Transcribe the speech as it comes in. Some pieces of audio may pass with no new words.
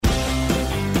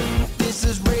This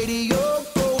is Radio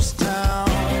Ghost Town.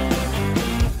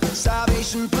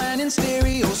 Salvation Plan in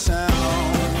stereo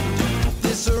sound.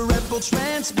 This a rebel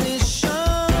transmission.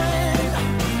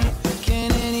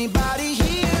 Can anybody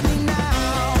hear me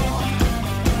now?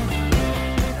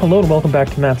 Hello and welcome back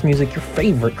to Matt's Music, your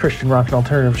favorite Christian rock and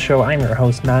alternative show. I'm your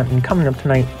host, Matt, and coming up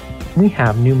tonight, we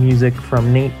have new music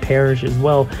from Nate Parrish, as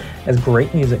well as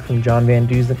great music from John Van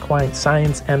Dusen, The Quiet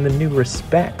Science, and The New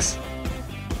Respects.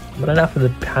 But enough of the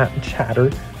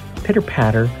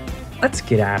pitter-patter. Let's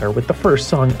get at her with the first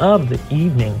song of the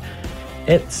evening.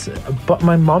 It's But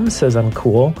My Mom Says I'm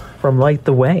Cool from Light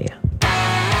the Way.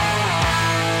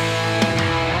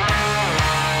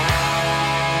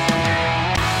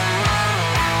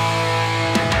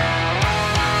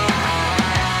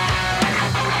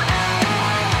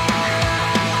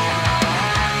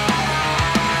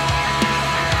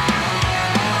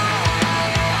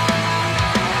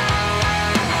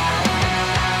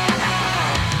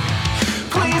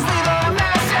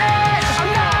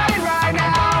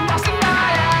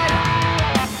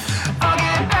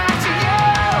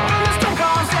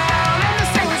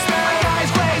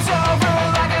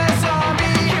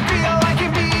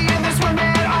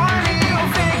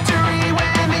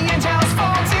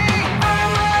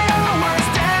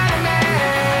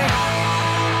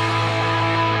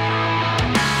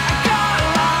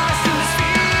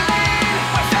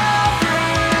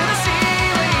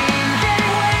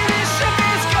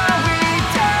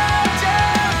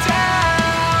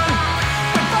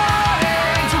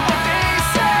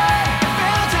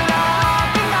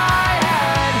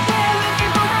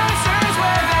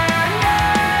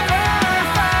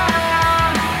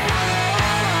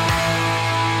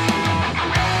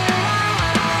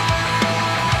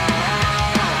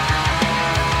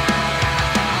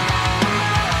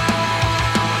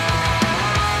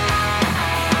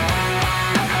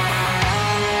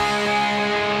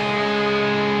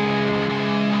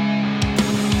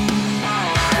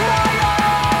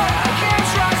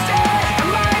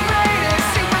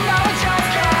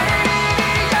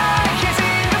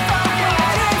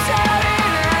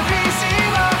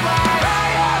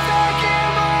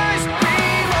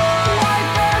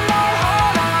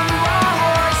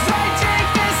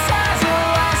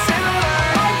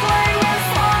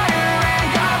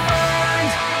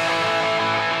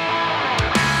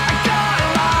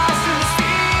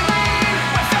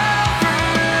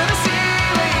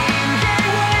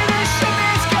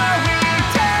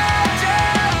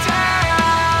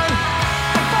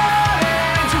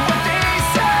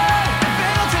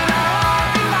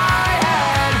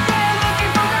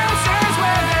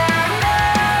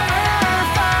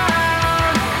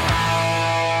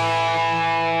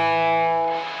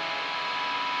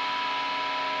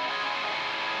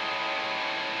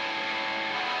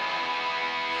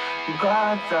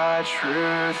 But the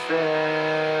truth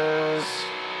is,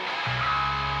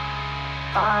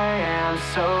 I am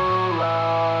so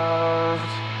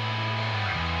loved,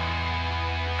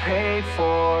 paid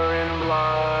for in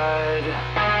blood.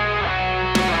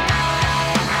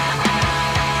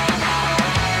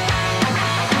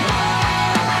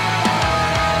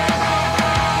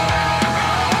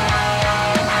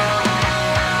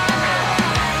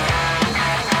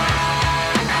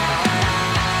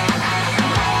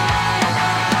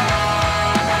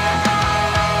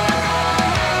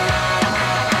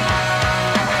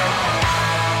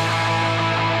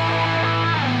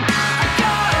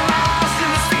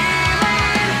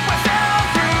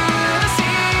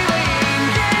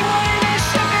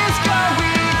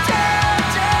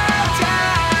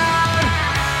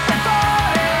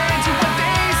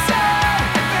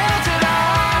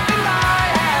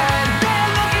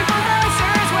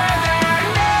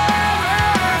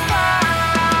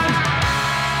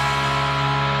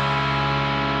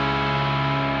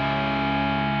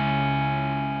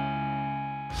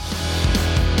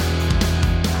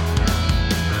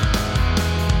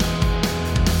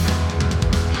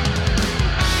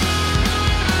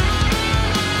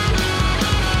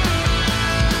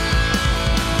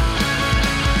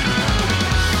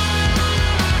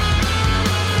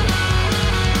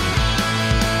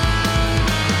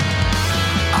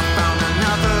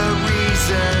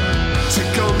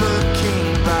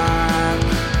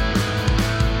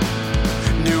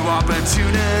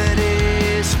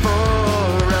 Opportunities for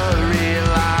a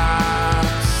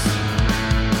relapse,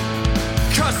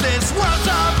 'cause this world's a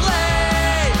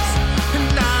place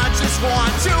and I just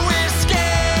want to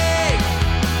escape.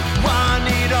 I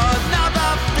need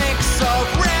another fix of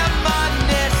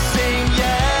reminiscing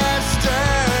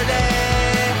yesterday,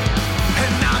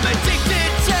 and I'm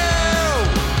addicted to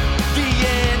the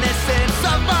innocence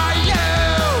of my youth.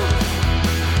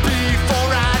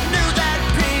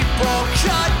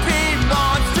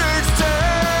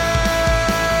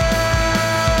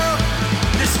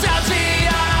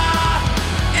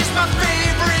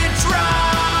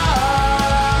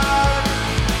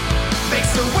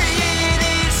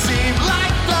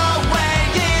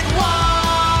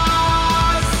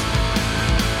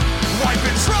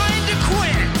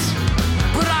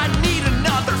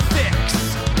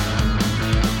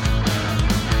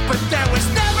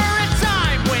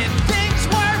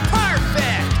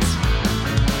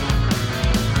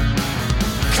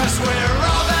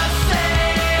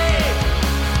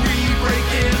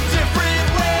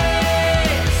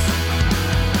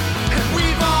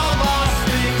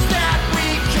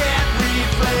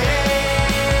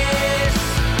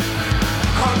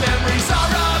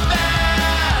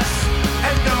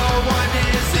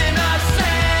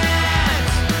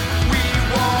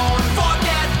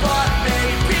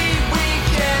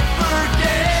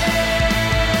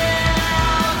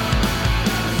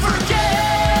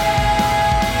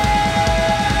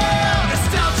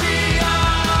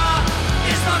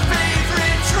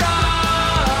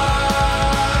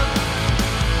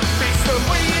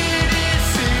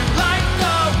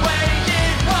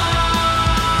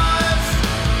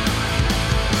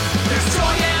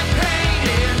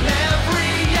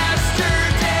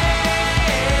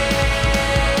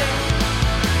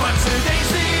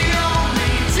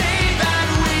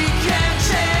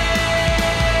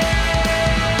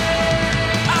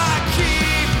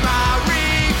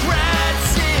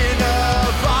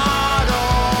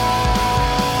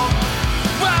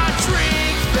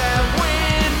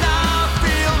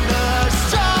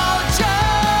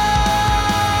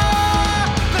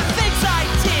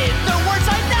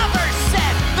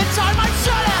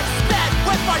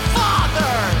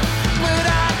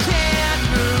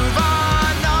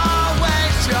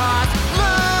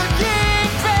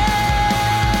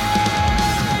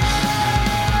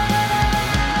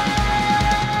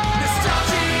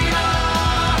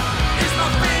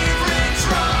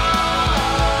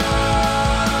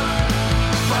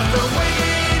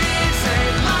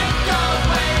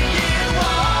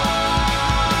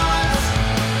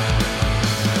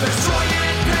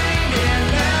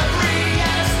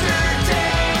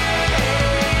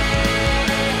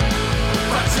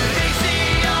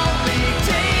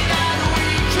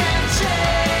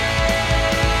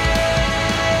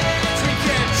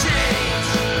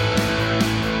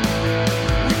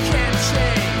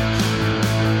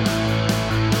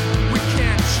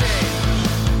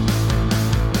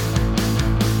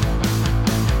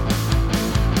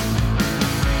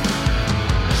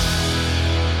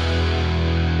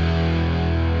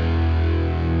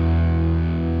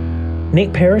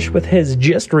 Nate Parrish with his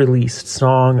just released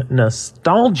song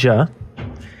Nostalgia.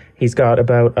 He's got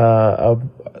about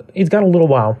he's got a little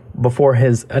while before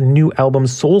his new album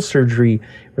Soul Surgery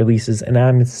releases, and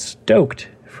I'm stoked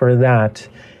for that.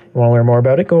 You want to learn more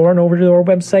about it? Go on over to our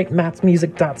website,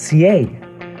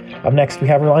 mattsmusic.ca. Up next, we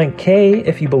have Relient K,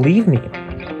 If You Believe Me.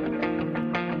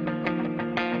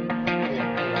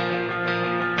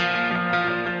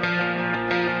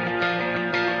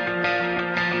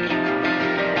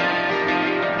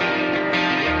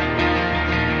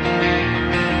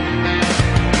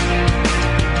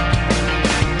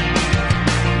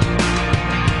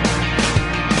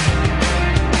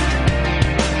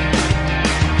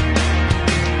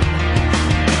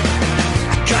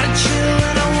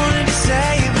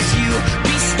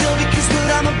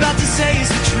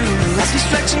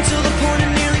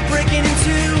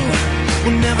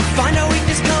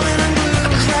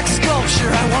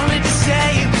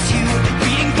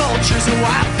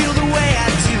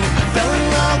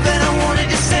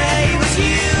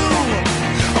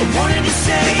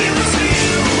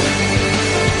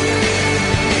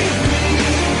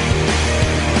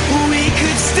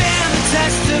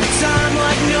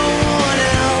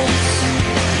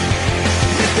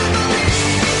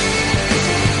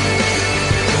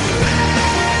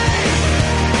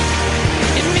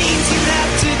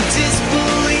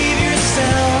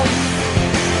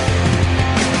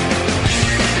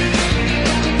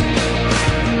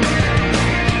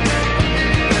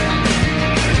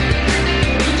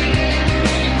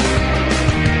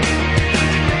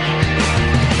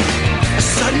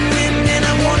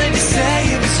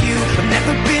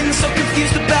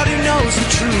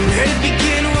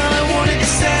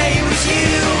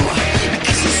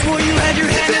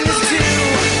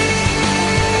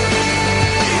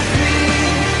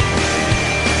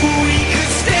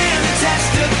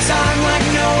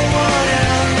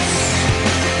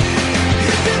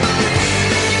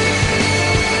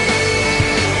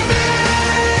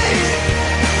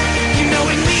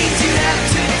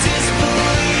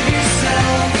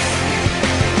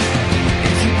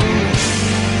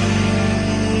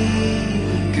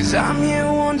 I'm here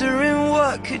wondering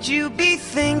what could you be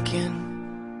thinking.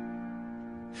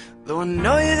 Though I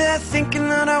know you're there thinking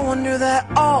that, I wonder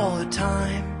that all the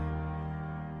time.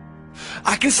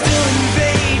 I can still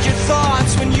invade your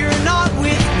thoughts when you're not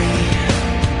with me.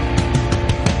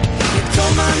 You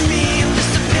don't mind me, I'm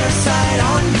just a parasite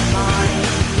on your mind.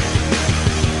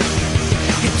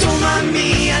 You don't mind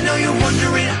me, I know you're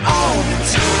wondering all the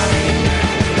time.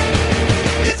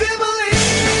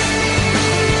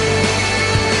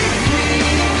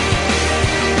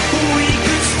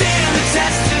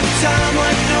 Time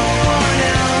like no one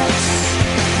else.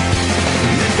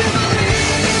 If you believe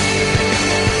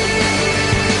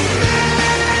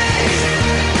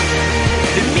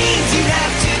it means you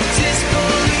have to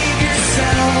disbelieve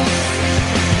yourself.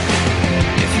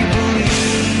 If you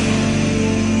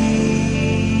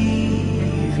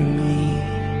believe in me.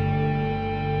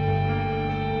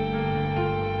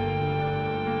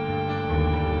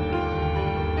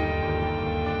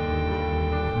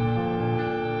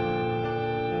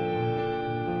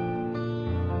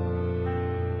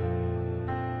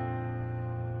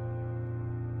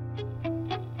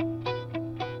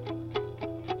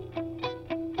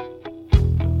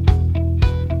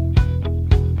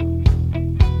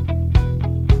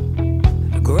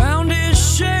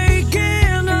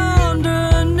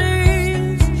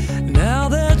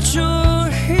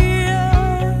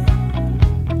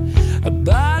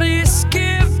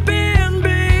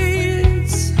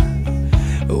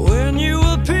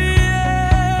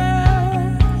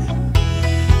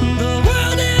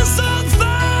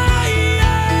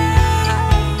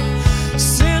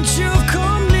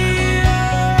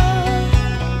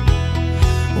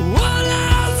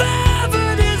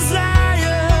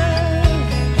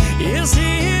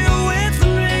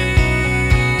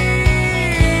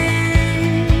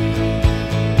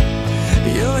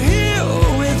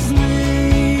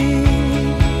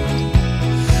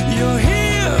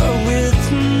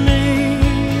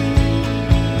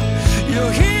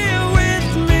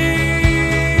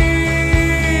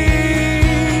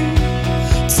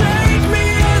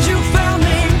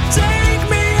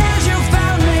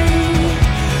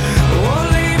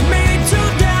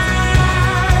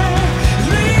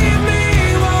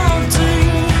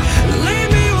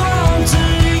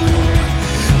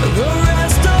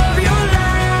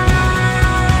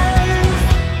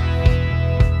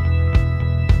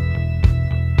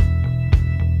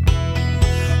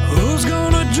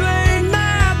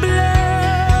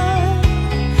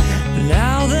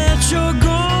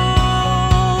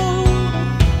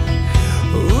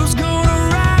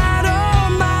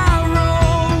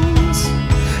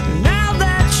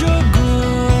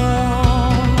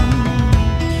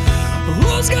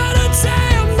 Who's gonna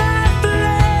tear my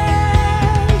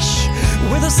flesh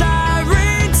with a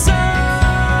siren song?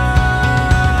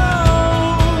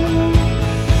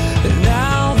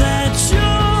 Now that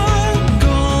you're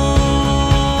gone,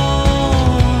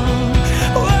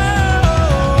 whoa.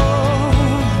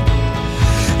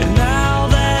 Now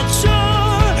that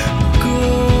you're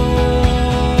gone,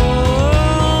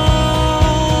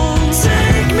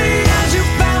 take me as you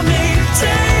found me,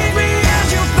 take me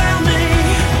as you found me,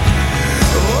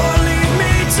 or leave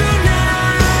me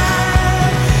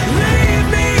tonight, leave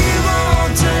me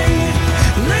wanting,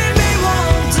 leave me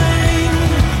wanting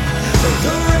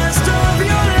the rest of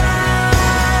your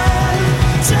life.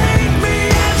 Take me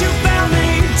as you found me,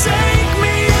 take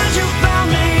me as you found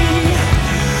me,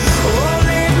 or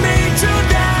leave me to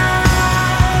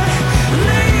die,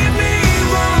 leave me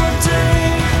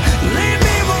wanting, leave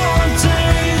me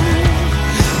wanting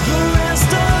the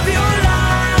rest of your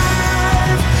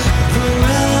life, the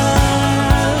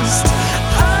rest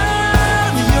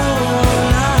of your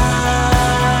life.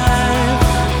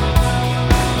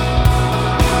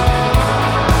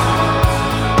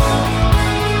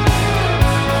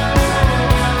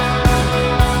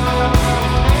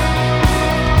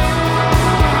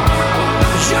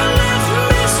 You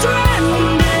left me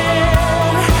stranded,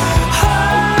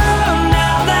 oh,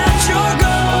 now that you're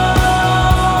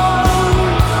gone.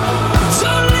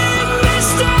 Don't leave me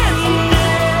standing,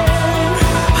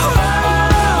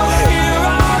 oh, here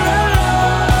all alone.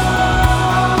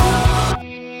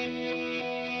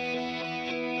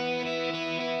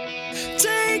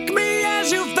 Take me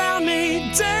as you found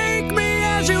me, take me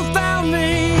as you found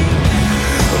me,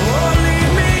 or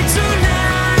leave me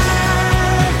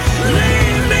tonight,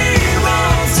 leave me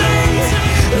wanting,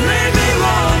 leave me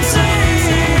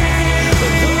wanting the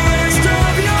rest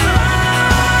of your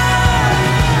life.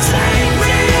 Take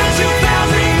me as you found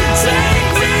me,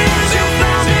 take me as you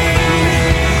found me,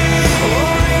 or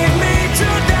leave me to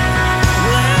die,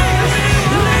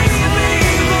 leave me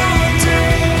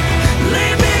wanting,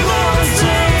 leave me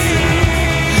wanting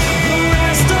the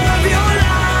rest of your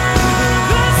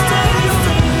life, rest of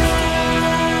your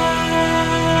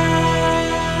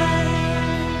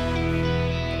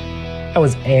That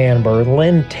was Anne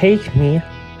Berlin. Take Me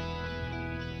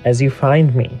As You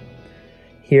Find Me.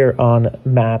 Here on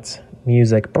Matt's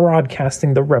Music,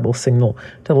 broadcasting the Rebel Signal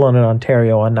to London,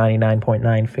 Ontario on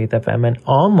 99.9 Faith FM and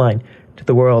online to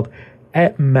the world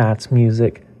at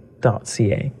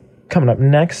mattsmusic.ca. Coming up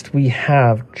next, we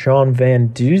have John Van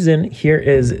Dusen. Here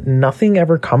is Nothing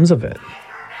Ever Comes of It.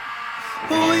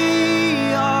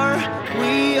 We are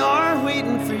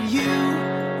waiting for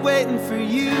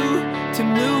you to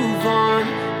move on.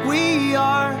 We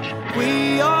are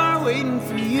waiting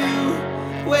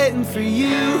for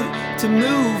you to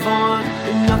move on.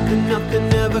 And nothing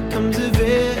ever comes of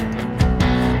it.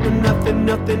 And nothing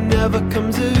ever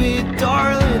comes of it,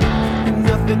 darling. And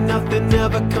nothing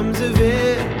ever comes of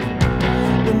it.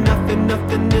 And nothing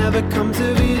ever comes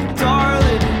of it,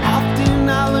 darling. Often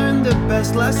I learn the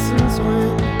best lessons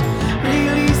when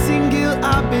releasing guilt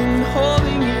I've been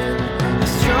holding in. I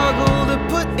struggle to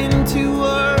put into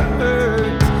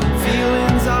words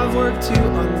feelings I've worked to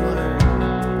unlearn.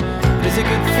 But is it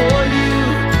good for you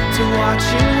to watch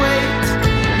and wait?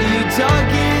 You dug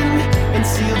in and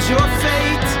sealed your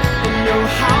fate, and know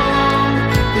how long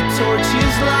the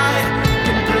torch's light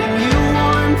can bring you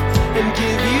warmth and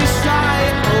give you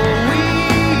sight. Oh, we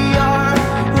are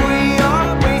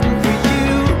waiting for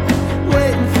you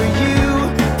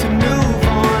to move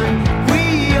on. We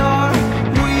are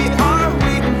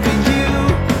waiting for you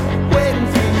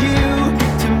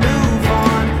to move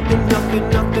on. And nothing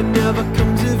ever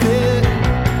comes of it.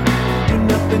 And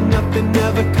nothing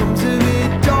ever comes of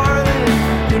it, darling.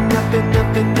 And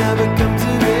nothing ever comes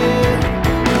of it.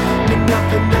 And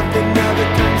nothing ever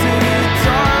comes of it,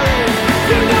 darling.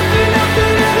 And nothing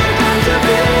ever comes of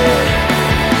it.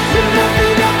 And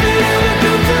nothing ever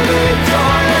comes of it,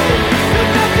 darling. And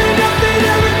nothing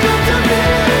ever comes of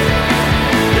it.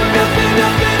 And nothing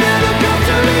ever comes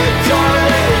of it,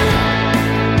 darling.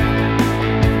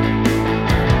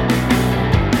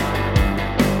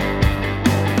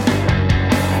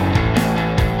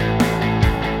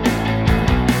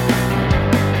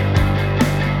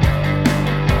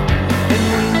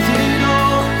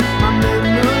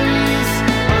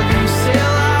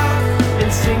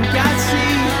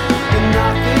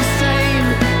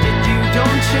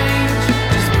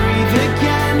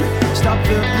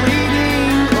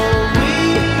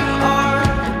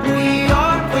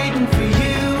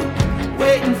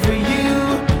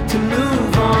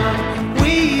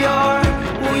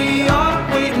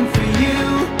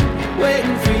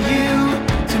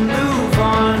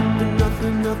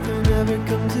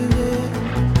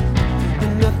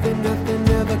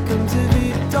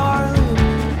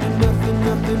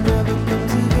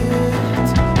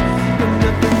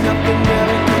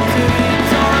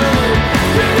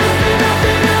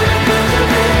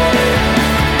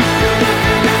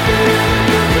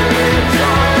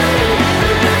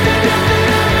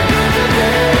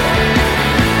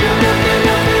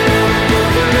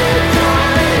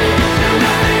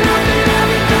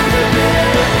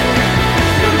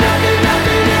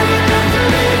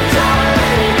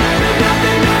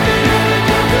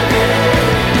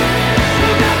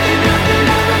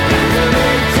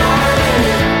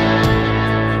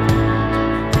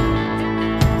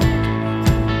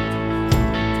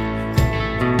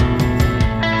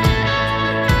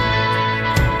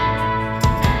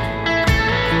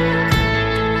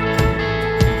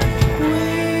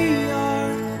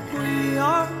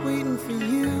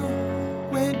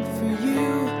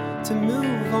 to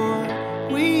move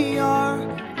on. We are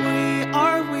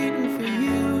waiting for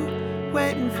you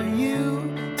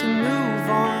to move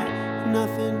on.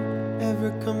 Nothing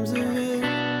ever comes of it.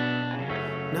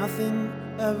 Nothing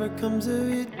ever comes of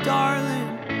it,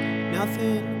 darling.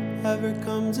 Nothing ever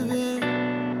comes of it.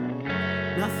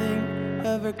 Nothing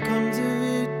ever comes of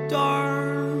it,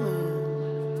 darling.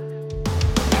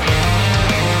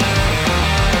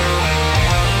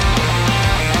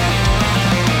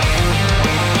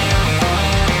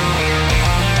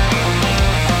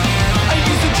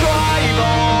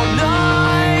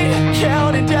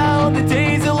 Counting down the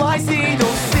days till I see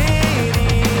those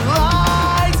city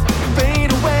lights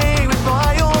fade away with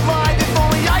my own life. If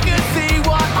only I could see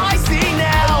what I see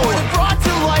now, I would have brought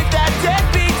to life that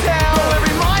deadbeat town. Now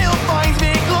every mile finds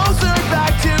me closer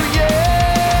back to you.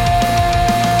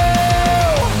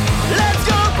 Let's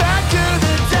go back to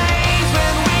the days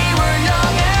when we were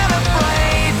young and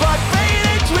afraid, but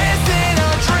faded, twisting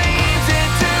our dreams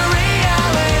into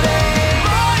reality.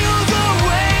 Miles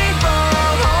away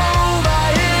from home, I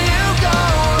hear you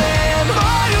calling.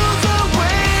 Miles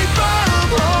away from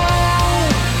home,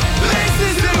 this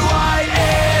is who I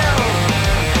am.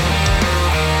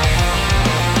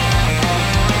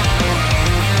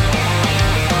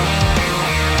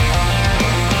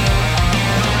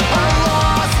 A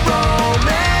lost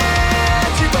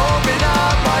romance, you've opened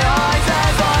up my eyes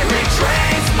as I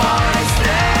retrace my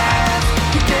steps.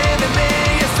 You've given me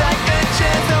a second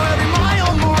chance, now every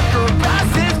mile marker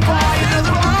passes by.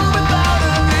 Another room without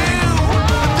a view,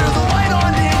 but there's a light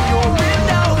on in your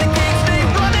window that keeps me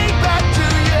running back to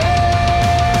you.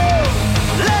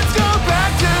 Let's go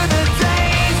back to the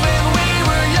days when we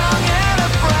were young and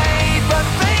afraid, but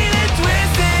faded,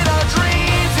 twisted our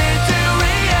dreams into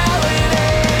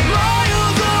reality.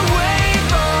 Miles away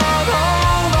from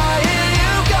home, I hear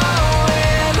you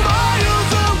calling.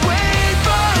 Miles away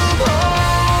from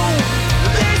home,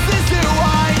 this is who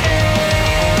I am.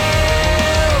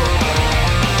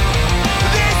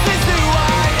 This is who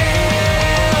I am.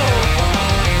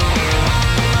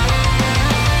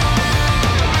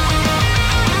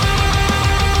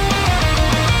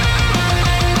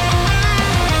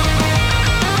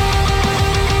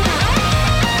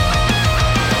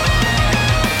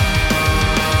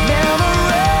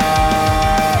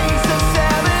 Memories of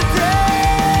 7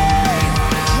 days,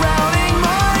 drowning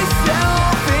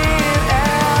myself in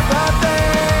apathy.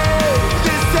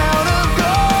 This town of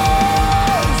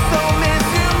ghosts, I'll miss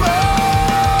you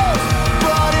most.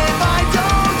 But if I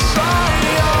don't try,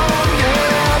 I'll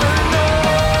never know.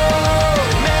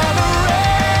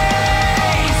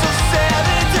 Memories of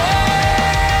 7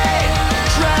 days,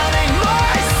 drowning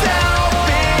myself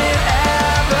in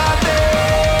apathy.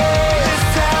 This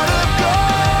town of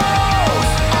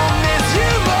ghosts, I'll miss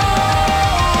you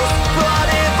most. But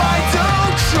if I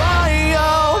don't try,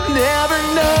 I'll never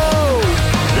know.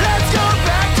 Let's go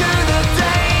back to the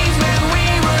days when we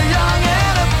were young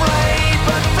and afraid,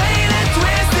 but faded,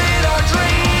 twisted our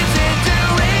dreams into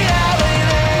reality.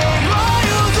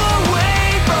 Miles away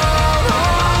from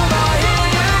home, I hear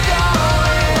you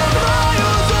calling.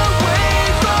 Miles away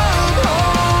from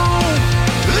home,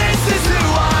 this is who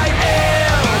I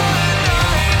am.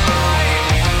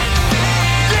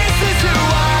 This is who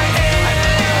I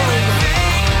am.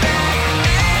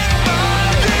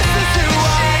 This is who I am. This is who I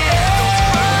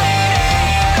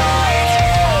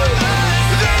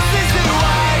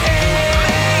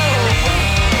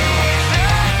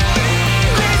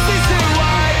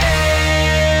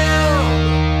am.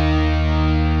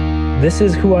 This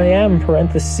is Who I Am,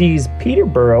 parentheses,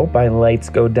 Peterborough by Lights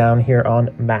Go Down here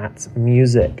on Matt's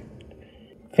Music.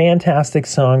 Fantastic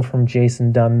song from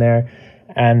Jason Dunn there.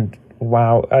 And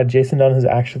wow, Jason Dunn has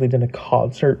actually done a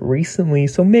concert recently,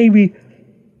 so maybe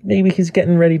he's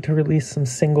getting ready to release some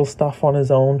single stuff on his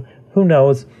own. Who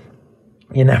knows?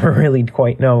 You never really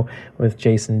quite know with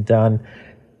Jason Dunn.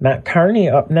 Matt Carney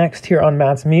up next here on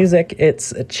Matt's Music.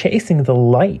 It's Chasing the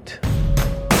Light.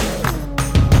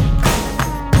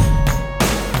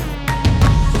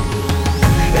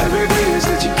 Every breeze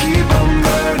that you keep on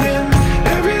burning,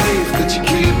 every leaf that you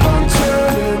keep on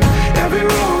turning, every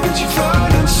road that you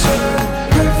find uncertain,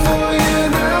 ready for you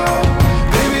now,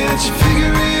 baby, that you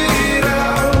figure it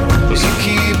out, as you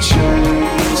keep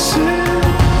chasing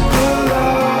the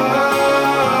light.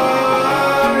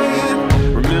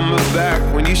 Remember back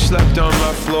when you slept on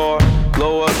my floor,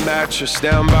 blow up mattress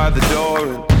down by the door,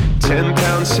 and 10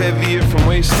 pounds heavier from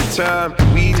wasted time.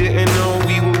 We didn't know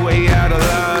we were way out of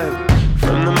line.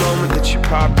 From the moment that you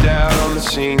popped out on the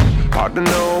scene, hard to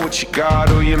know what you got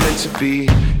or you're meant to be.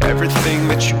 Everything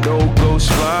that you know goes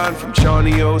flying, from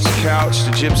Johnny O's couch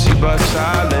to Gypsy Bus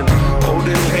Island,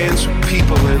 holding hands with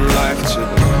people in life. left to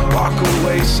walk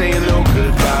away saying no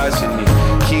goodbyes. And you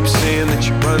keep saying that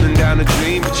you're running down a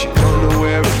dream, but you don't know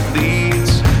where it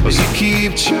leads. Well, you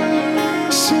keep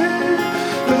chasing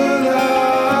the light.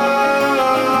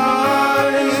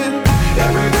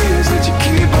 Every breeze that you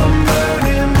keep on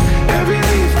burning, every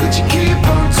leaf that you keep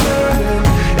on turning,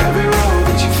 every road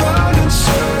that you find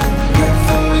uncertain. Good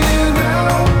for you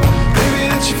now, baby,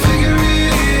 that you figure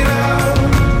it out.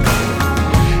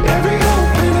 Every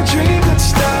hope and a dream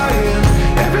that's dying,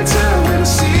 every time that I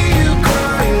see you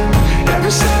crying,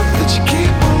 every step that you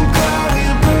keep on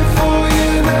climbing. Pray for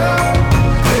you now,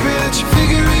 baby, that you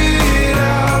figure it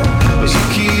out. As you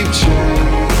keep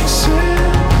chasing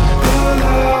the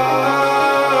light.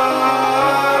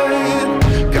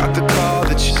 Got the call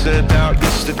that you sent out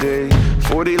yesterday,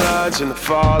 40 lines in the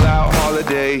fallout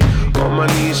holiday. On my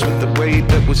knees with the weight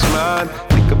that was mine.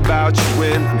 Think about you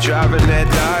when I'm driving at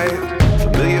night.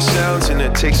 Familiar sounds and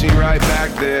it takes me right back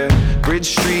there. Bridge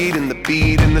Street and the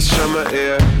beat in the summer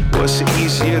air. Was it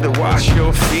easier to wash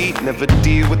your feet? Never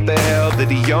deal with the hell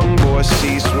that a young boy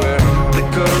sees, where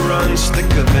liquor runs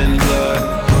thicker than blood.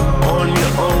 On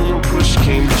your own, push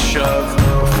came to shove.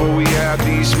 Before we had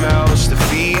these mouths to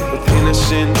feed with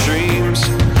innocent dreams,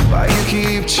 why you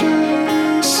keep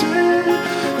chasing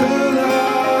the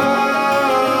light?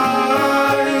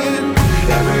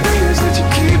 Every breeze that you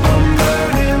keep on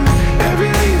burning, every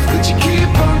leaf that you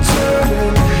keep on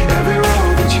turning, every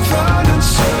road that you find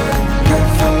uncertain. Good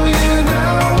for you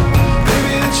now,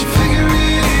 baby, that you figure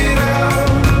it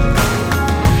out.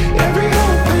 Every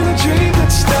hope and a dream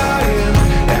that's dying,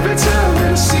 every time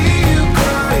that I see you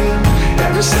crying,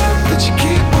 every step that you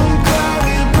keep on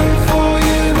climbing. Pray for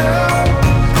you now,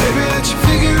 baby, that you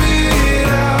figure it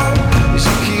out. As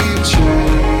you keep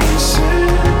chasing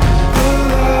the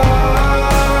light.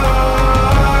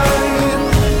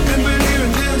 Remember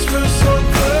hearing dance for so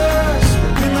close.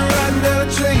 Remember riding down a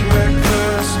train wreck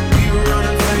first. We were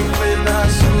running Franklin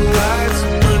high school lights,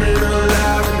 burning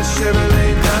alive in the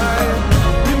Chevrolet night.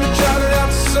 Remember driving out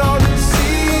to Salton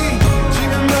Sea,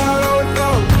 dreaming about all we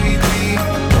thought we'd be.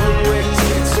 One-way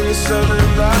tickets in the southern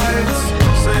lights,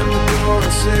 slam the door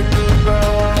and said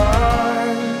goodbye.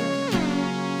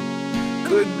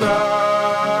 Goodbye.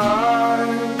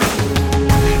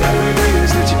 Every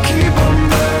breeze that you keep on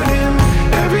burning,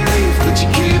 every leaf that you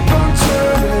keep on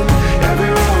turning, every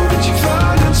road that you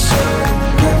find uncertain.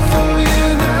 Good for you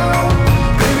now,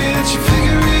 baby, that you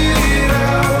figure it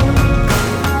out.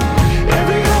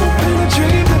 Every hope and a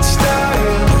dream that's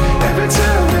dying, every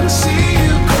time that I see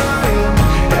you crying,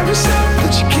 every step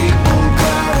that you keep on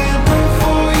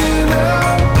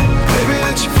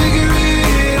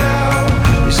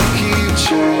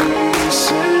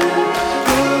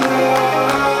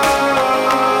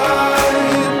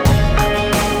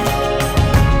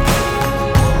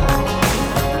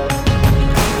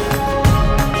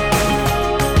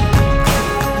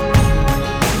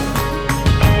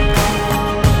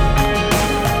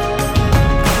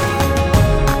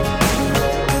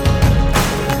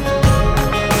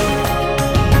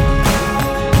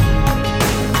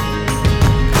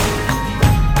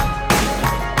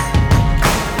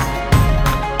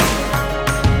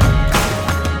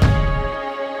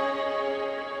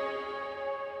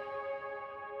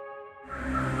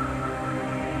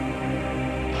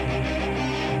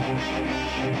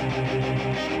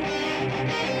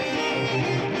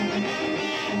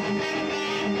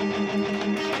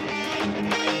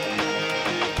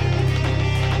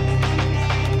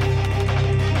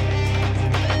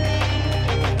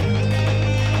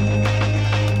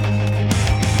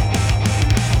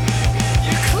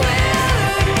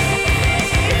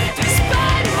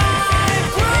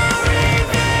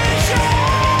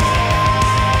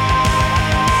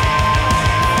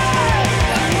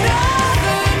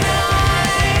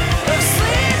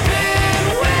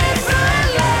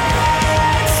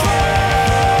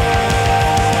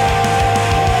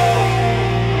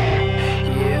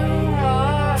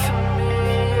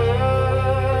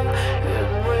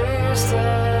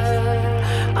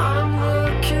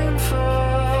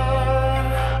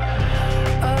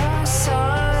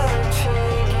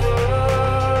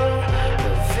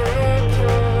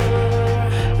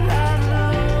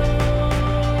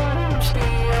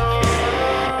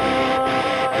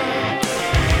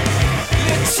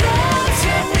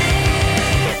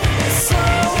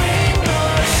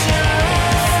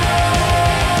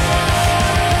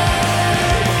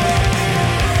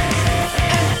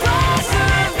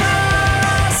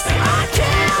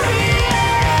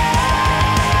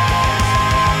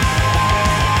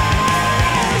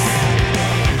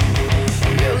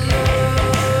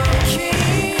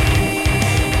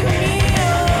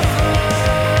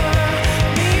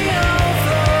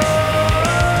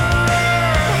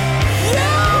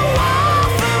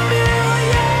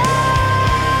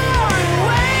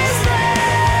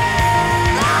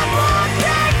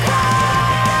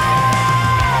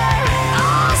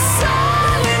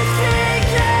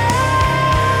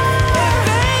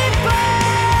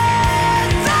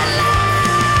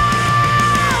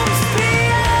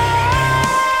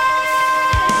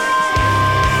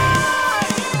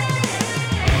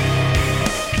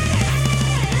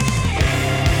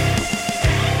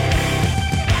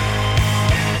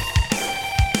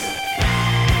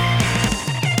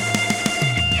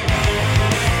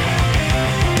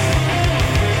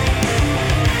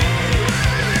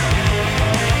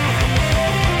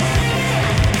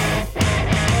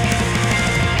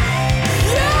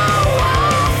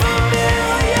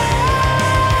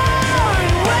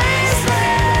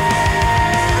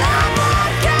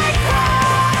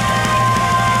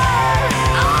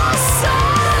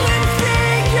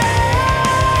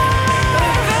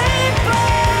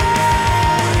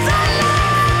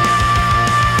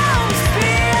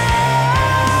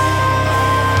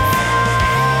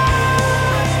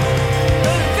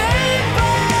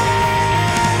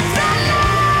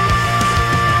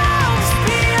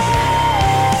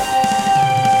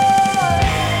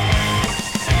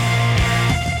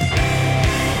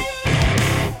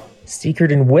featured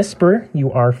in Whisper.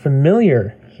 You are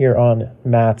familiar here on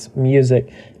Matt's Music.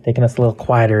 Taking us a little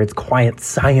quieter, it's Quiet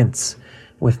Science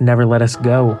with Never Let Us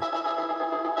Go.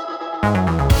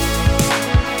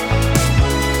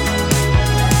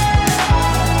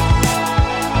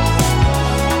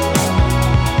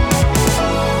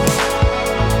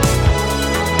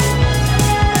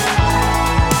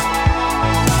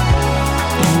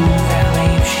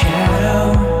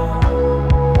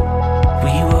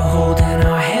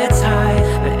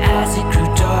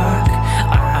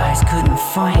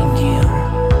 Find you,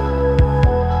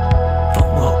 but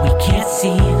what we can't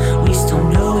see, we still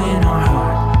know in our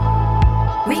heart.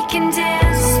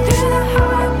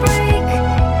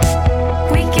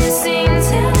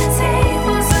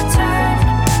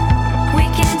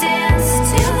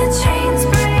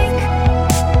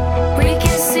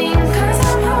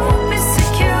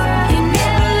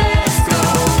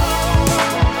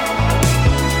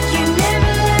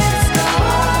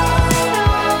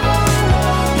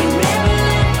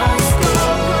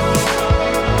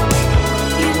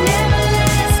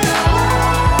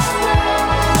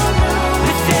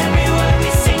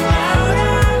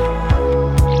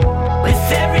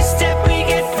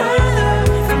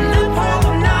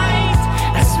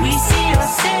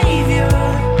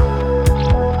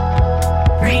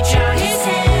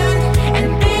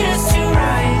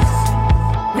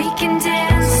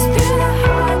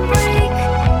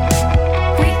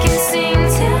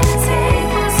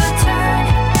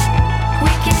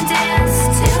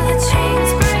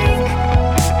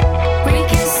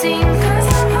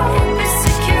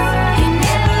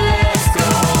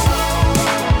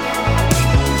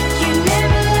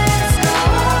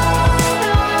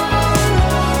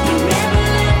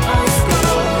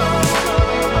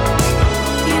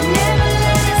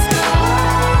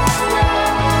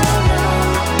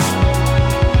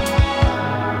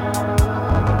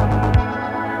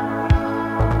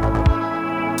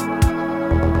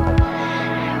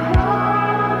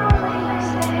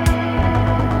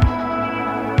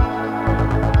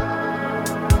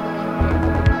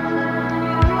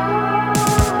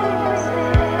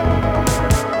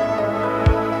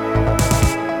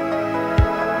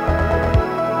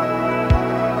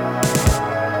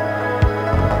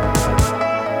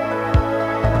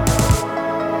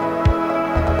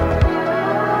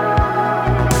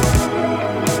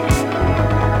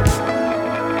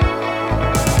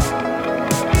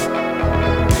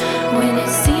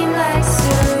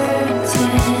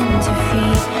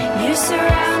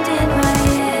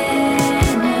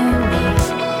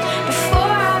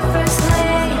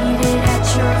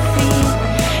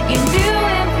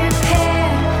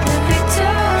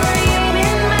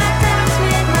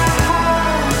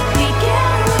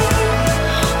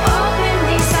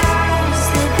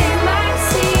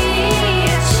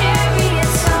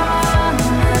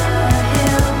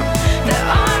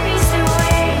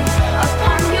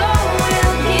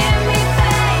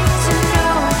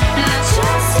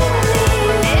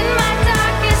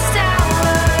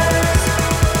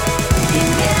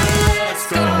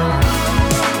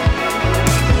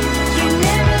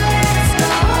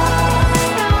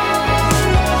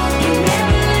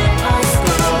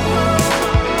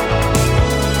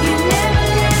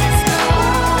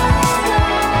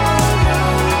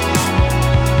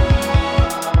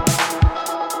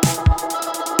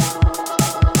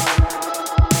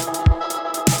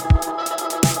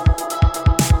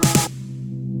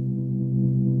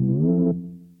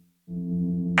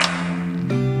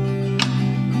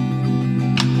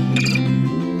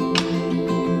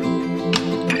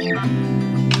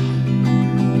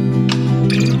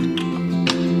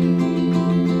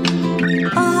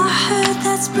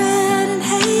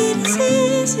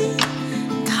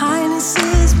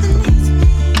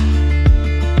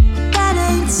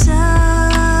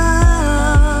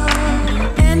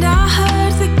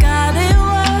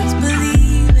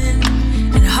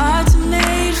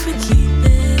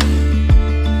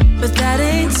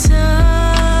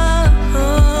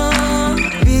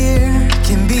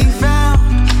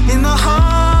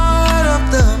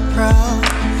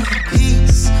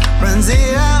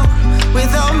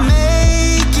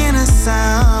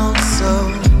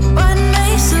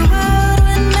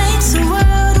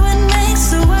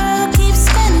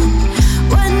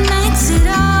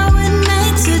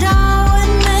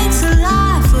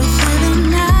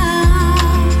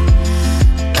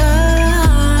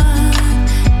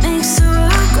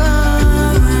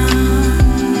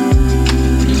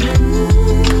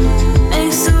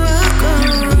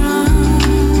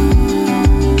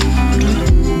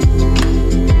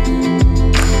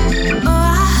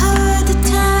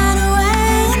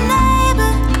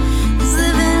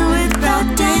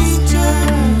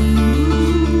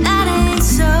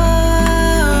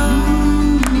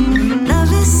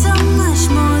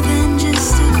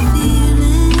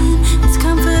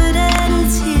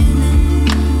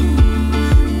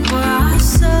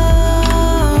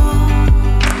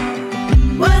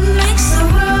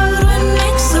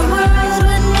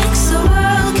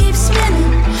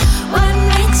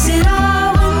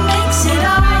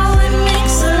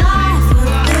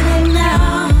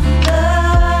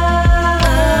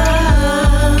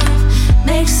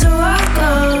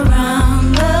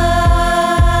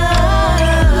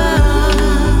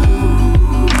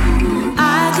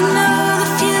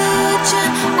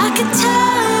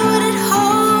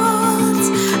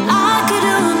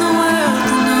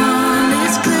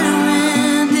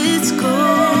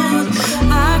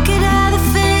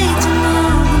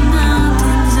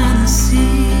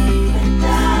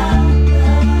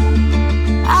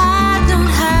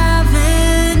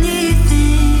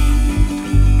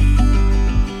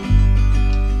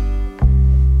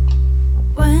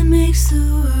 makes the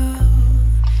world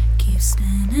keep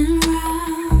spinning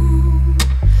round?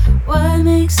 What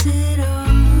makes it all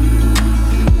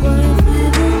worth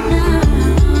living now?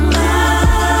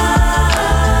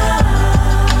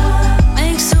 Love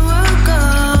makes the world go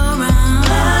round.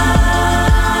 Love.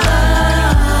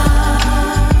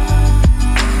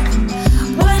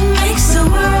 What makes the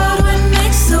world? What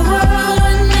makes the world?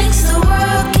 What makes the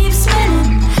world keep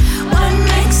spinning? What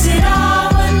makes it all?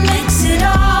 What makes it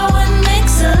all? What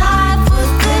makes a life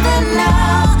worth living now?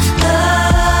 Love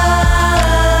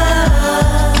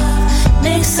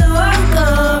makes the world go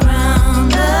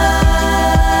round. Love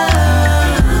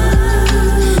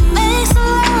makes the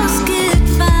lost get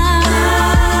found.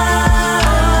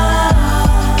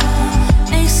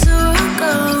 Makes the world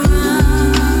go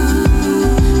round.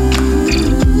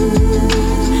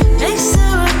 Makes the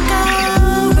world go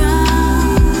round, round.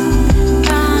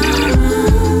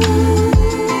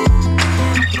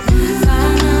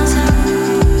 God knows how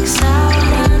sour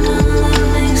and love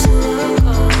makes the world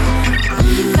go.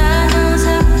 God knows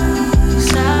how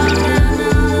sour and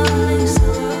love makes the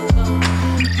world go.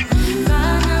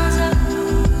 God knows how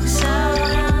sour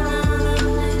and love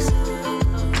makes the world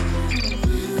go.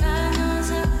 God knows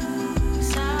how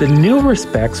sour. The New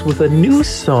Respects with a new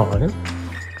song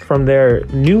from their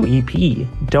new EP,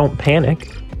 Don't Panic.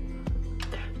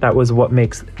 That was What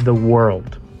Makes the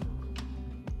World.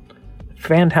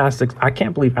 Fantastic. I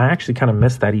can't believe I actually kind of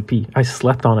missed that EP. I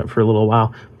slept on it for a little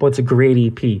while, but it's a great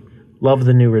EP. Love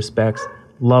the New Respects.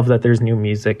 Love that there's new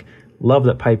music. Love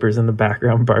that Piper's in the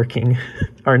background barking.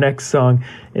 Our next song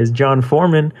is John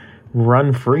Foreman,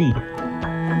 Run Free.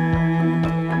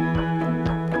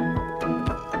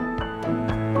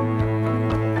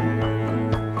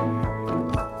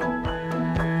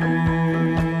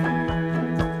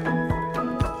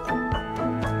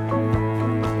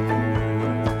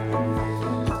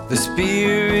 The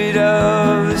Spirit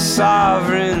of the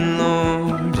Sovereign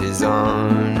Lord is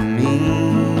on me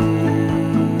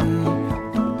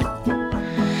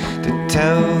to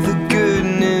tell the good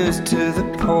news to the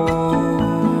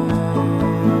poor,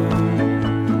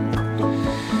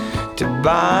 to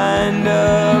bind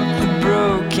up the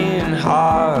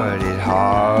broken-hearted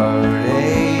heartache,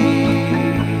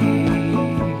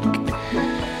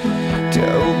 to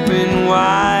open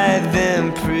wide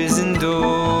them prison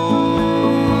doors.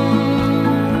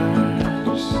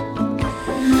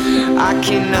 I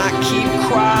cannot keep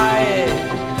quiet.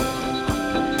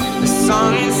 The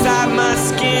song inside my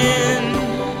skin,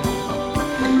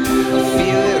 I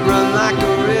feel it run like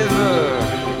a river.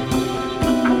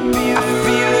 I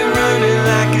feel it running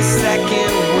like a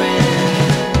second wind.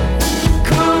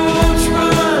 Come on, won't you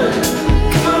run?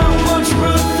 Come on, won't you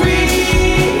run free?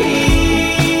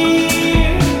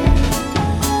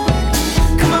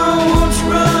 Come on, won't you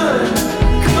run?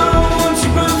 Come on, won't you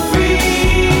run free?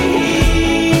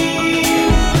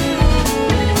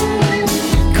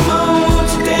 Come on, won't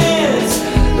you dance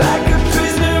like a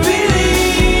prisoner released?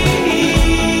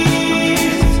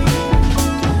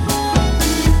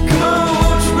 Come on,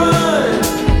 won't you run?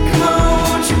 Come on,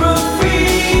 won't you run free?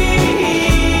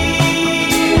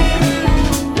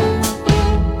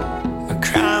 A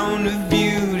crown of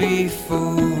beauty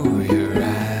for your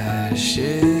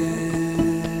ashes,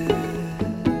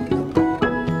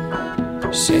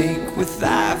 shake with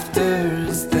laughter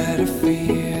instead of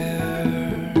fear.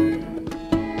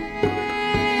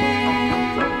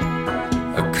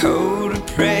 A coat of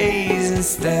praise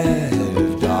instead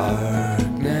of darkness.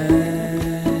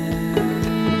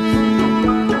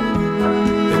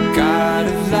 The God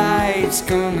of light's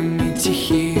gonna meet you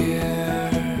here.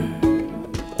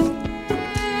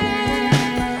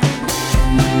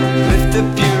 Lift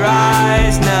up your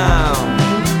eyes now.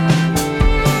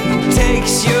 He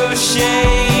takes your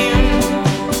shame,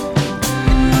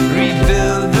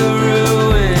 rebuild the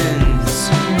ruins.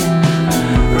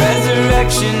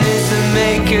 Resurrection is the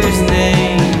Maker's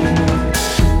name.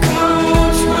 Come on,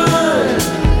 won't you run?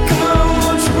 Come on,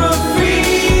 won't you run free?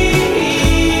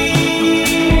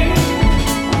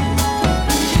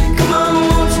 Come on,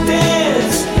 won't you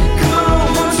dance? Come on,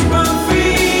 won't you run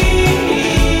free?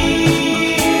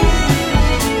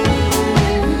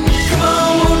 Come on,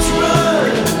 won't you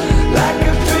run like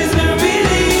a prisoner released?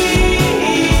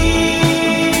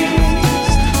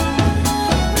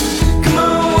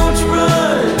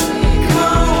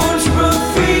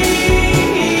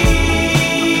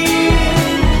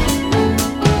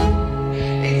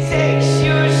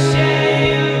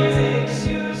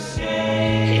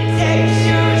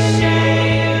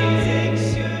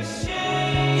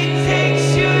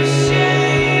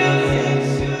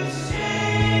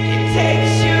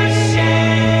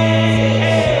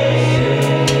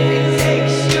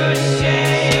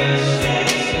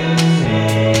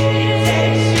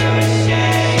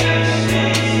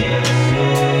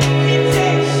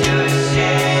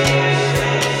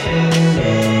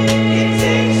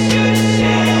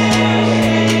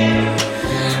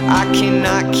 I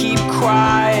cannot keep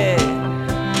quiet.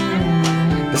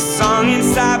 The song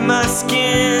inside my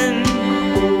skin,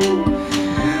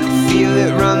 feel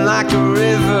it run like a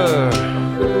river.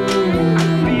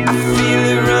 I feel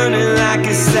it running like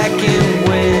a second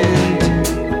wind.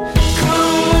 Come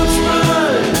on, won't you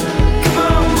run? Come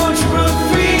on, won't you run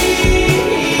free?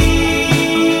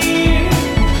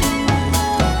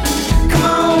 Come on,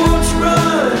 won't you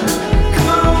run? Come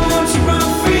on, won't you run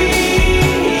free?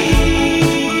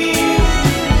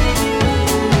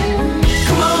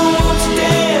 Come on, won't you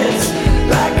dance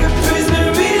like a prisoner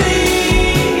released?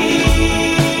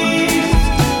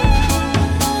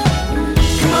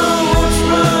 Come on, won't you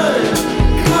run?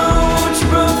 Come on, won't you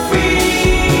run free?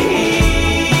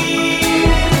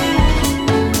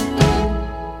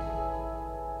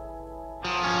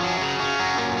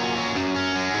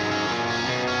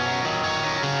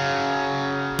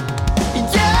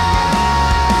 Yeah,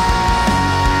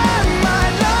 my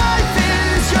life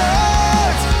is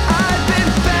yours. I've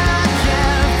been back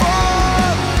and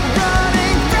forth,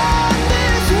 running from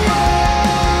this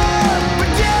war.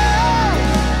 But you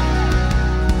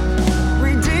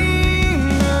redeem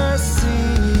the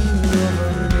scene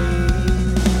over me.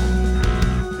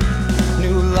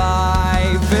 New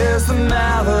life is the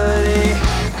melody.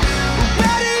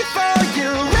 Ready for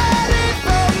you, ready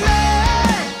for me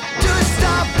to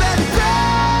stop and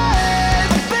pray.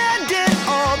 Abandon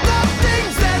all the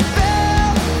things that fail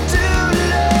too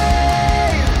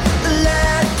late.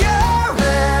 Let go,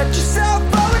 let yourself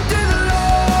fall into the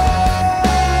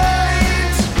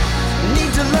light.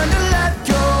 Need to learn to let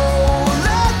go,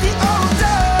 let the old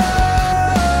die.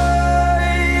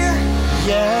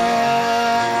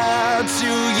 Yeah,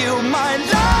 to you my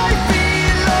life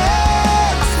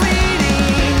belongs.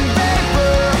 Fleeting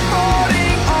vapor,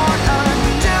 holding on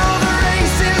until the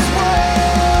race is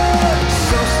won.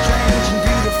 So strange and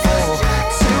beautiful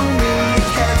to me,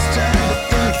 heads turn to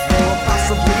think they were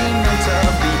possibly meant to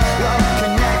be. Love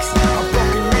connects, a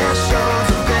broken man shows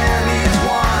a band needs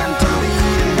one to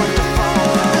lead and one to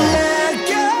follow. Let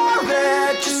go,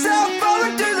 let yourself fall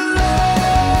into the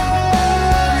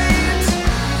light.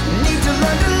 Need to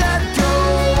learn to let go,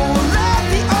 let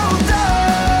the old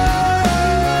die.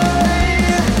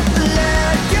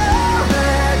 Let go,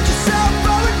 let yourself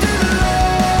fall into the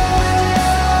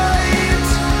light.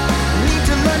 Need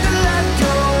to learn to let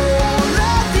go,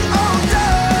 let the old die.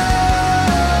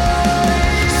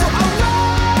 So I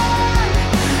run,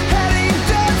 heading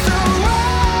down the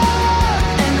road,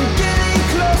 and I'm getting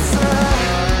closer.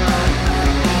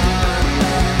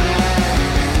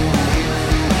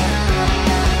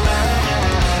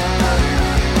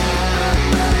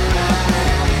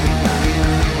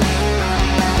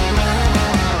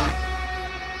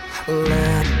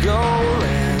 Let go,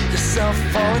 let yourself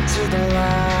fall into the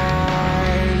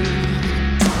light.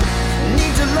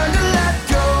 Need to learn to let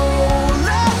go,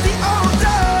 let the old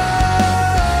die.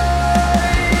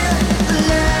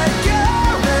 Let go,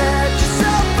 let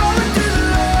yourself fall into the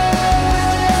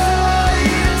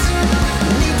light.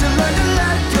 Need to learn to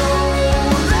let go,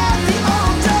 let the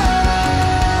old die.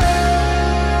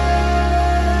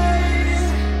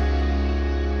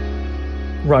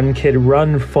 Run Kid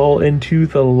Run, Fall Into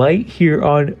the Light here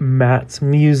on Matt's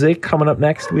Music. Coming up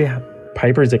next, we have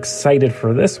Piper's excited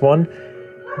for this one.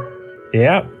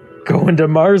 Yeah, Going to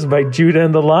Mars by Judah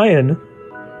and the Lion.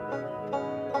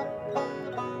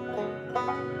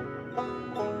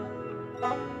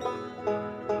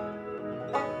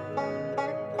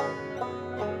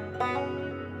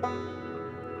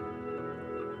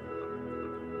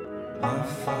 My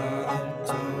father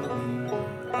told me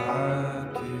I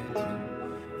could do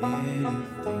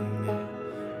anything.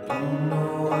 Don't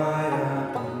know why I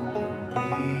don't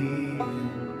believe in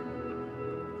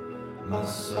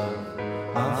myself.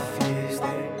 My fears,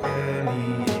 they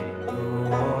permeate the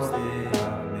walls that I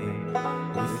made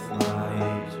with my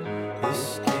age.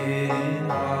 It's getting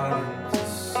harder to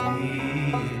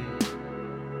see it.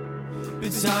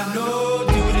 But I know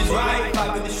doing is right,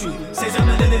 fight with the truth. Say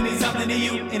something that means something to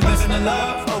you. Invest in the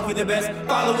love, hope for the best.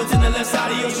 Follow what's in the left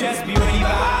side of your chest. Be ready for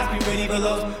highs, be ready for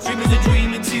lows. Dream is a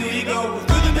dream until you go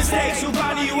through the mistakes. You'll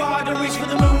find who you are to reach for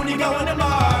the moon. You're going to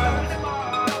Mars.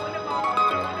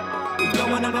 We're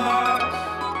going to Mars.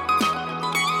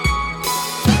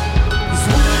 'Cause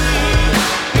we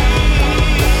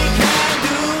can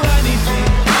do anything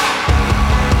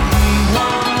we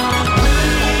want. We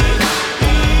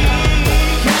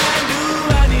can do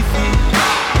anything.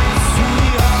 'Cause we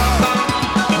are.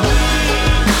 We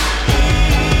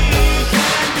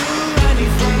can do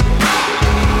anything.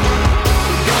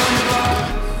 We're going to Mars.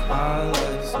 I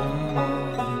like some more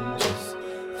than just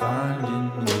finding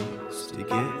ways to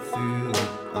get through it.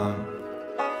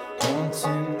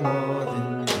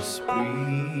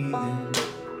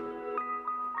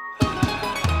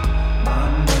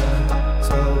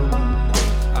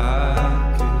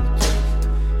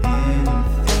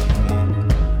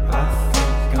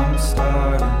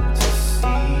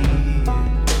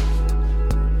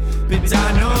 Cause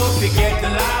I know, forget the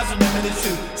lies, remember the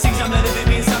truth. Sing something that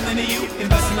means something to you.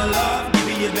 Invest in the love, give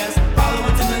it your best. Follow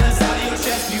it to the left side of your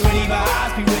chest. Be ready for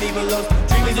highs, be ready for lows.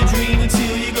 Dream is a dream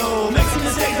until you go. Make some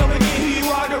mistakes, don't forget who you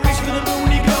are. Don't reach for the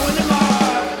moon, you're going to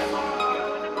Mars.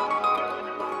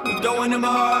 We're going to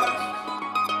Mars.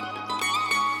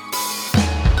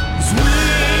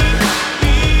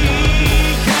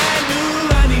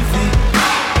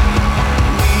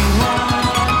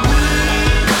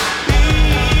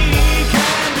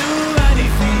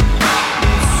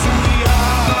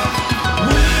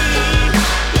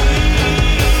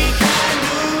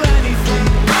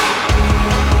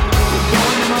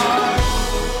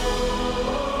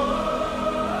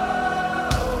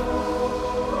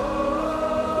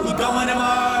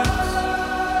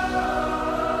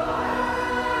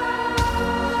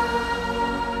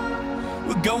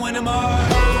 Going to Mars.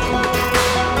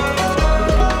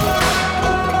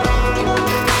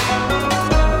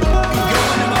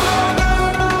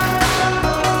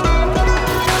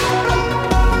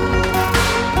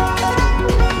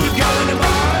 We're going to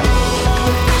Mars.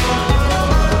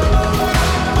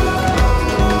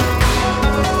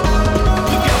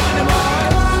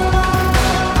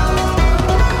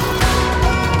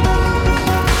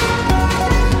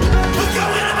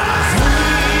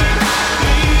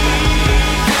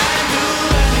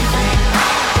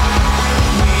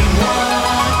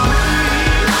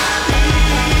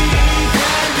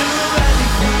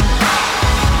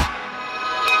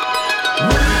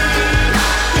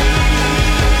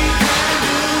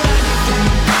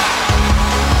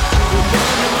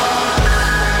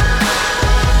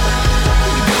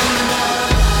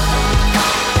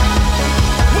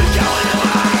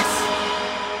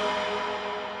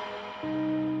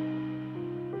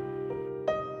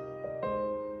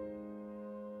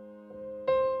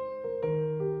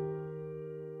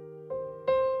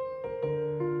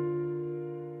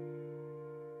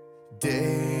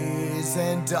 Days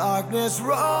and darkness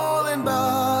rolling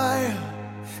by,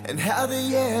 and how the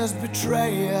years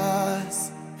betray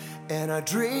us, and our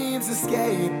dreams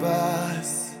escape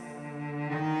us.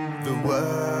 The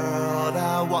world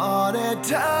I wanted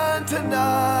turned to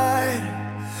night.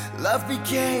 Love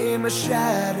became a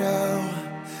shadow.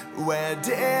 Where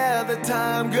did the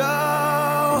time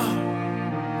go?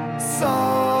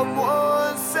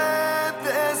 Someone said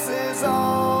this is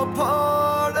all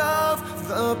part of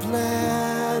the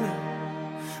plan,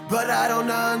 but I don't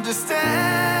understand.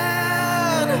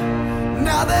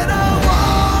 Now that I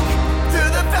walk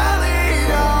through the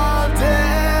valley of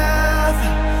death,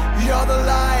 you're the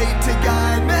light to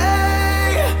guide me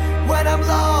when I'm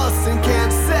lost and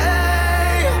can't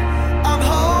say. I'm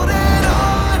holding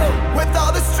on with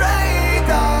all the strength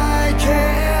I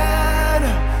can.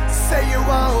 Say you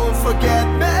won't forget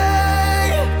me,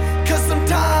 'cause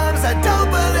sometimes I don't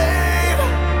believe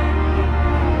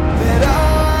that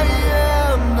I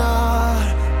am not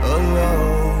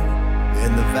alone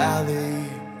in the valley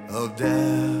of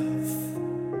death.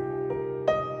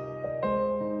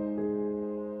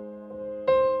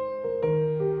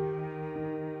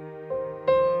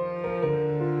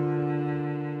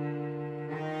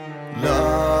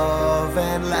 Love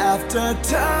and laughter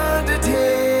turn to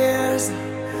tears.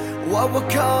 What will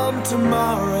come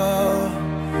tomorrow?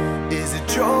 Is it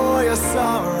joy or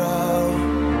sorrow?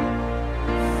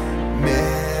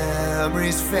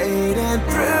 Memories fading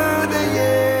through the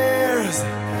years.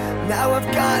 Now I've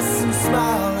got some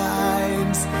smile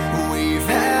lines. We've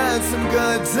had some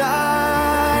good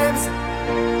times.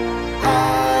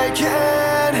 I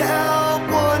can't help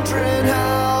wondering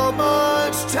how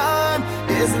much time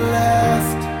is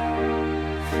left,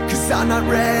 'cause I'm not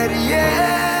ready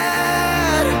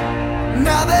yet.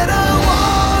 Now that I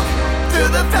walk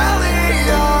through the valley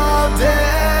of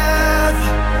death,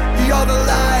 you're the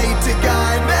light to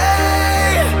guide me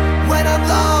when I'm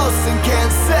lost and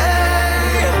can't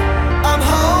say. I'm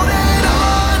holding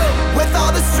on with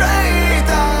all the strength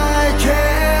I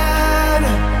can.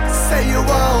 Say you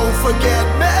won't forget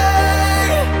me,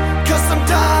 'cause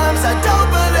sometimes I don't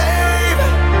believe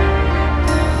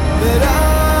that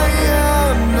I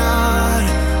am not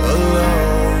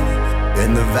alone in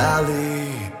the valley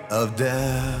of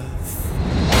death.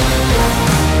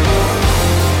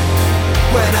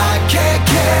 When I can't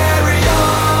carry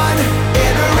on,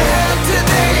 enter into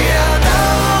the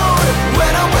unknown.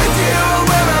 When I'm with you,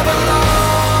 where I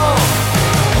belong.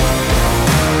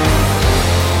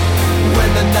 When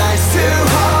the night's too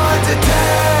hard to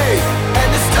take, and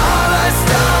the starlight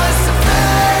starts to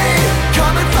fade,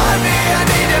 come and find me, I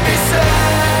need to be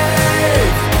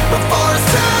safe before it's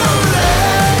too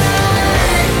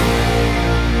late.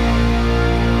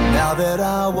 Now that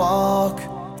I walk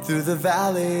through the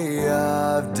valley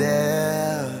of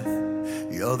death.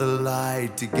 You're the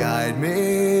light to guide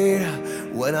me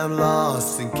when I'm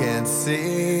lost and can't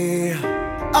see.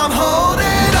 I'm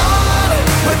holding on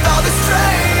with all the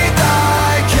strength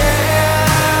I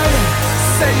can.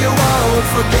 Say you won't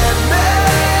forget me,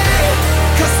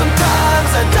 'cause sometimes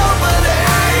I don't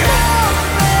believe.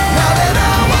 Now that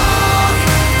I walk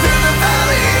through the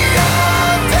valley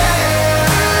of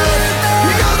death,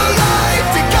 you're the light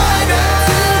to guide me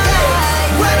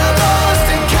when I'm lost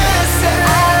and can't see.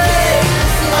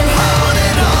 I'm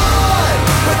holding on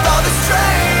with all the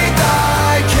strength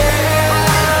I can.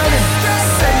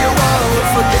 Say you won't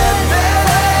forget me,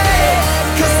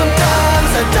 'cause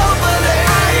sometimes I don't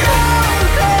believe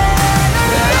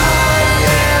that I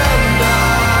am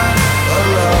not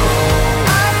alone.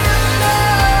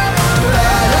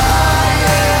 That I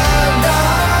am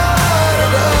not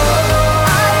alone.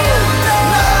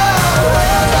 No,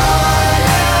 that I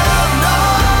am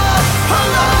not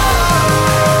alone.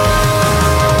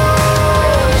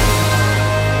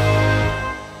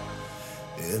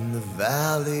 In the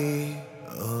valley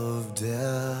of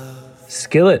death.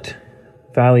 Skillet,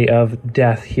 Valley of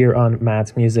Death, here on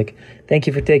Matt's Music. Thank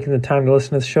you for taking the time to listen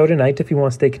to the show tonight. If you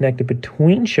want to stay connected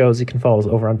between shows, you can follow us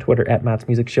over on Twitter at Matt's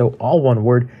Music Show, all one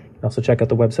word. You can also check out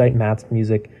the website,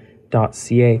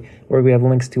 mattsmusic.ca, where we have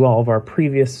links to all of our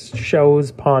previous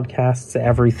shows, podcasts,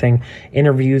 everything,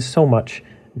 interviews, so much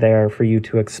there for you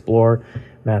to explore.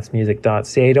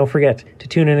 mattsmusic.ca. Don't forget to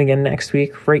tune in again next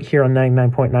week, right here on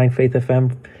 99.9 Faith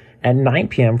FM at 9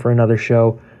 p.m. for another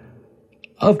show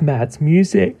of Matt's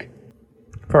Music.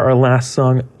 For our last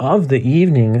song of the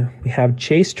evening, we have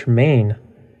Chase Tremaine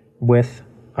with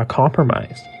A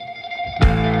Compromise.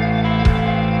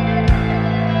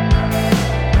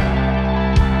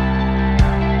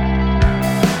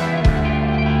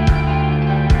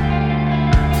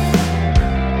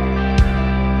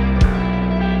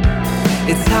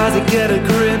 It's hard to get a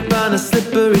grip on a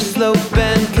slippery slope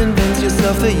and convince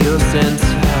yourself that you're sent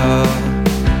home.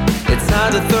 It's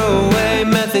hard to throw away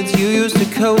methods you used to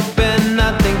cope and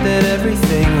not think that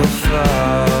everything will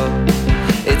fall.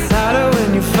 It's harder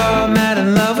when you fall mad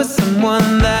in love with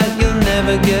someone that you'll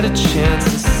never get a chance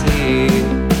to see.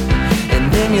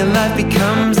 And then your life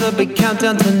becomes a big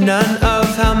countdown to none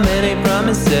of how many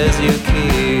promises you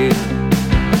keep.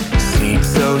 Seems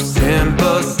so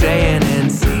simple, staying in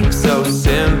seems so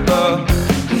simple.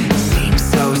 Seems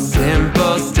so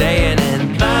simple, staying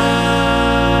in line.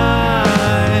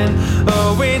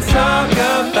 Oh, we talk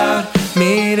about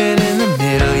meeting in the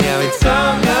middle. Yeah, we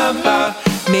talk about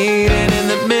meeting in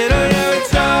the middle. Yeah, we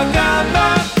talk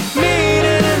about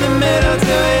meeting in the middle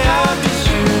till we have to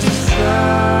choose a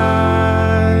side.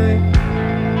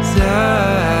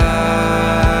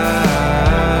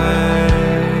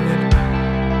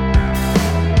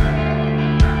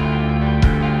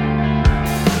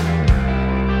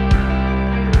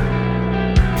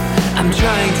 I'm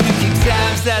trying to keep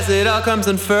tabs as it all comes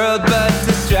unfurled, but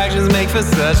distractions make for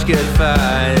such good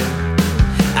fun.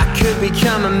 I could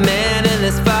become a man in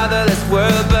this fatherless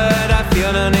world, but I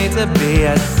feel no need to be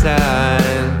a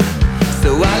son. So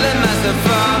I let myself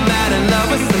fall mad in love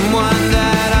with someone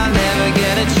that I'll never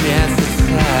get a chance to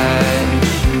touch.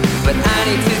 But I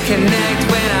need to connect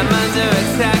when I'm under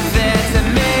attack. There to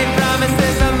make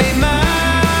promises don't mean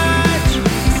much.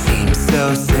 Seems so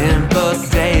simple,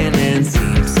 staying in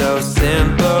seems so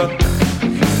simple.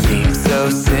 Seems so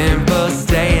simple,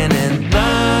 staying in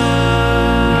line.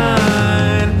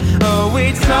 Oh,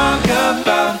 we talk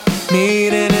about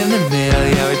meeting in the middle.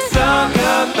 Yeah, we talk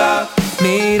about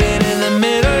meeting